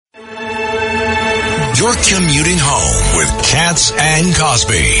You're commuting home with Katz and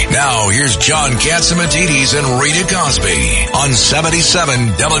Cosby. Now, here's John Katzimatidis and Rita Cosby on 77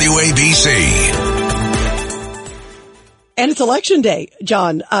 WABC. And it's election day,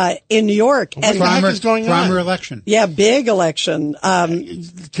 John, in New York. What the heck is going on? Primary election. Yeah, big election.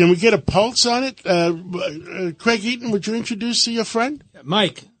 Can we get a pulse on it? Craig Eaton, would you introduce your friend?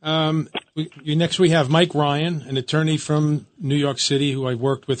 Mike. Next we have Mike Ryan, an attorney from New York City who I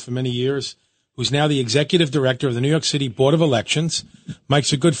worked with for many years, who's now the executive director of the New York City Board of Elections.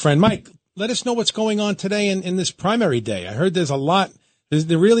 Mike's a good friend. Mike, let us know what's going on today in this primary day. I heard there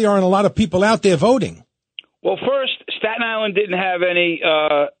really aren't a lot of people out there voting. Well, first, Staten Island didn't have any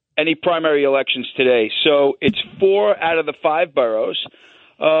primary elections today, so it's 4 out of the 5 boroughs.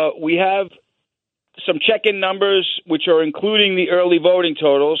 We have some check-in numbers, which are including the early voting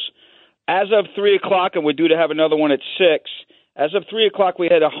totals. As of 3 o'clock, and we're due to have another one at 6, as of 3 o'clock, we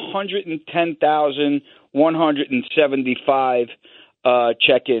had 110,175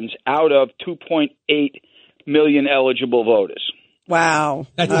 check-ins out of 2.8 million eligible voters. Wow.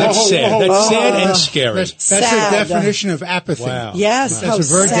 That's sad. That's sad and scary. That's the definition of apathy. Wow. Yes, that's how a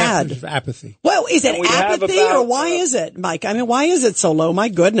very sad. definition of apathy. Well, is it apathy or why is it, Mike? I mean, why is it so low? My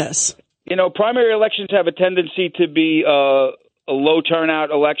goodness. You know, primary elections have a tendency to be low turnout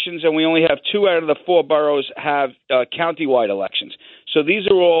elections, and we only have 2 out of the 4 boroughs have countywide elections. So these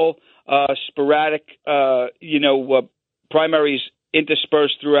are all sporadic, primaries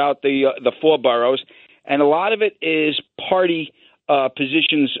interspersed throughout the 4 boroughs, and a lot of it is party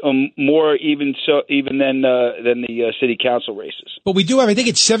positions more even than the city council races. But we do have, I think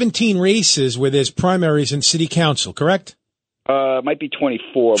it's 17 races where there's primaries in city council, correct? Might be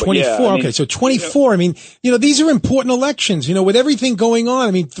 24. 24, yeah, okay, so 24. These are important elections, with everything going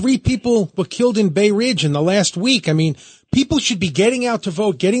on. 3 people were killed in Bay Ridge in the last week. People should be getting out to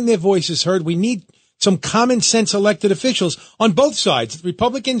vote, getting their voices heard. We need some common sense elected officials on both sides,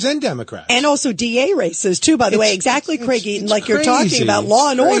 Republicans and Democrats. And also DA races, too, by the way. Exactly, Craig Eaton, like crazy. You're talking about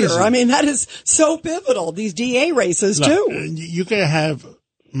law and Crazy. order. That is so pivotal, these DA races, too. You can have,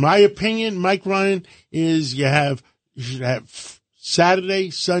 my opinion, Mike Ryan, is you should have Saturday,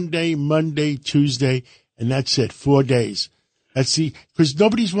 Sunday, Monday, Tuesday, and that's it, 4 days. Because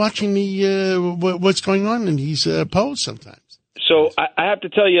nobody's watching what's going on in these polls sometimes. So I have to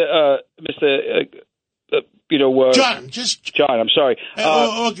tell you, Mr. John, I'm sorry.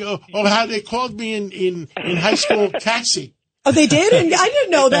 How they called me in high school, Cassie. Oh, they did? And I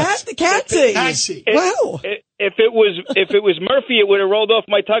didn't know that. The Cassie. Cassie. Wow. If it was Murphy, it would have rolled off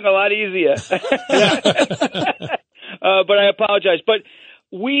my tongue a lot easier. But I apologize. But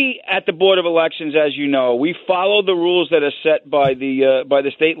we at the Board of Elections, as you know, we follow the rules that are set by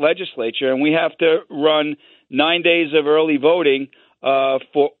the state legislature, and we have to run 9 days of early voting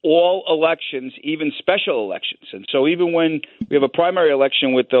for all elections, even special elections. And so even when we have a primary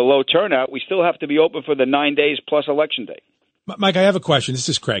election with the low turnout, we still have to be open for the 9 days plus election day. Mike, I have a question. This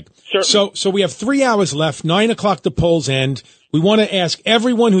is Craig. Certainly. So we have 3 hours left, 9 o'clock the polls end. We want to ask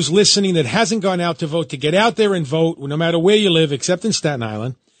everyone who's listening that hasn't gone out to vote to get out there and vote, no matter where you live, except in Staten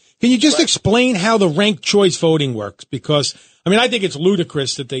Island. Can you just explain how the ranked choice voting works? Because, I think it's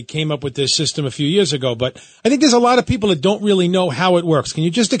ludicrous that they came up with this system a few years ago, but I think there's a lot of people that don't really know how it works. Can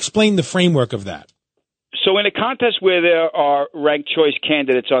you just explain the framework of that? So in a contest where there are ranked choice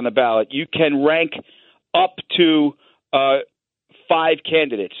candidates on the ballot, you can rank up to 5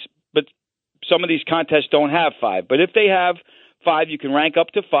 candidates. But some of these contests don't have 5. But if they have 5, you can rank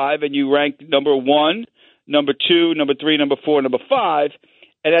up to 5, and you rank number 1, number 2, number 3, number 4, number 5.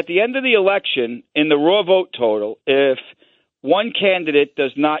 And at the end of the election, in the raw vote total, if one candidate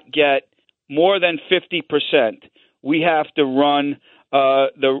does not get more than 50%, we have to run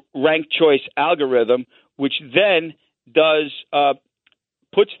the ranked choice algorithm, which then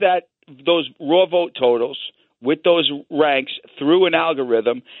puts those raw vote totals with those ranks through an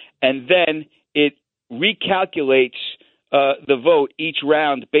algorithm, and then it recalculates the vote each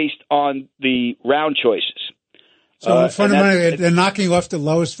round based on the round choices. So fundamentally, they're knocking off the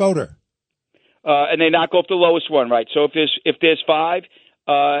lowest voter. And they knock off the lowest one, right? So if there's 5,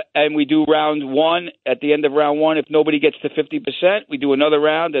 and we do round 1, at the end of round 1, if nobody gets to 50%, we do another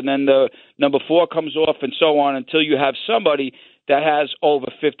round, and then the number 4 comes off, and so on until you have somebody that has over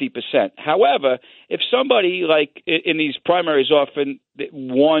 50%. However, if somebody, like in these primaries, often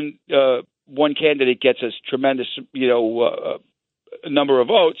one candidate gets a tremendous number of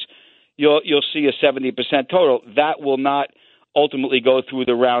votes, you'll see a 70% total. That will not ultimately go through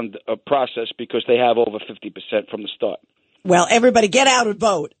the round process because they have over 50% from the start. Well, everybody get out and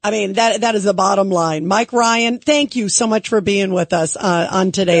vote. I mean, that is the bottom line. Mike Ryan, thank you so much for being with us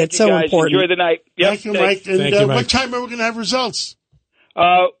on today. Thank it's so guys. important. Enjoy the night. Yep. Thank you, Mike. And Thank you, Mike. what time are we going to have results?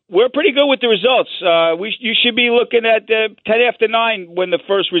 We're pretty good with the results. You should be looking at 10 after 9 when the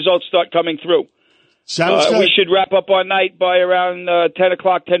first results start coming through. Sounds good. We should wrap up our night by around 10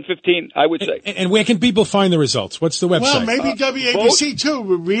 o'clock, 10:15, I would say. And where can people find the results? What's the website? Well, maybe WABC too.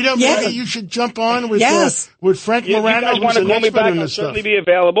 Rita, Yeah. maybe you should jump on with Frank If Morano. you guys want to who's an call me expert back, in I'll this stuff. certainly be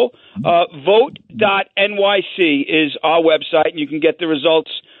available. Vote.nyc is our website, and you can get the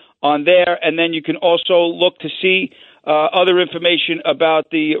results on there. And then you can also look to see other information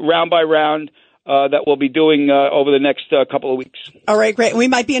about the round-by-round that we'll be doing over the next couple of weeks. All right, great. We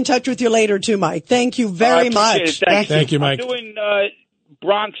might be in touch with you later, too, Mike. Thank you very much. Thank you, Mike. I'm doing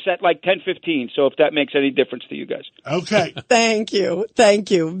Bronx at like 10:15, so if that makes any difference to you guys. Okay. Thank you.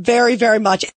 Thank you very, very much.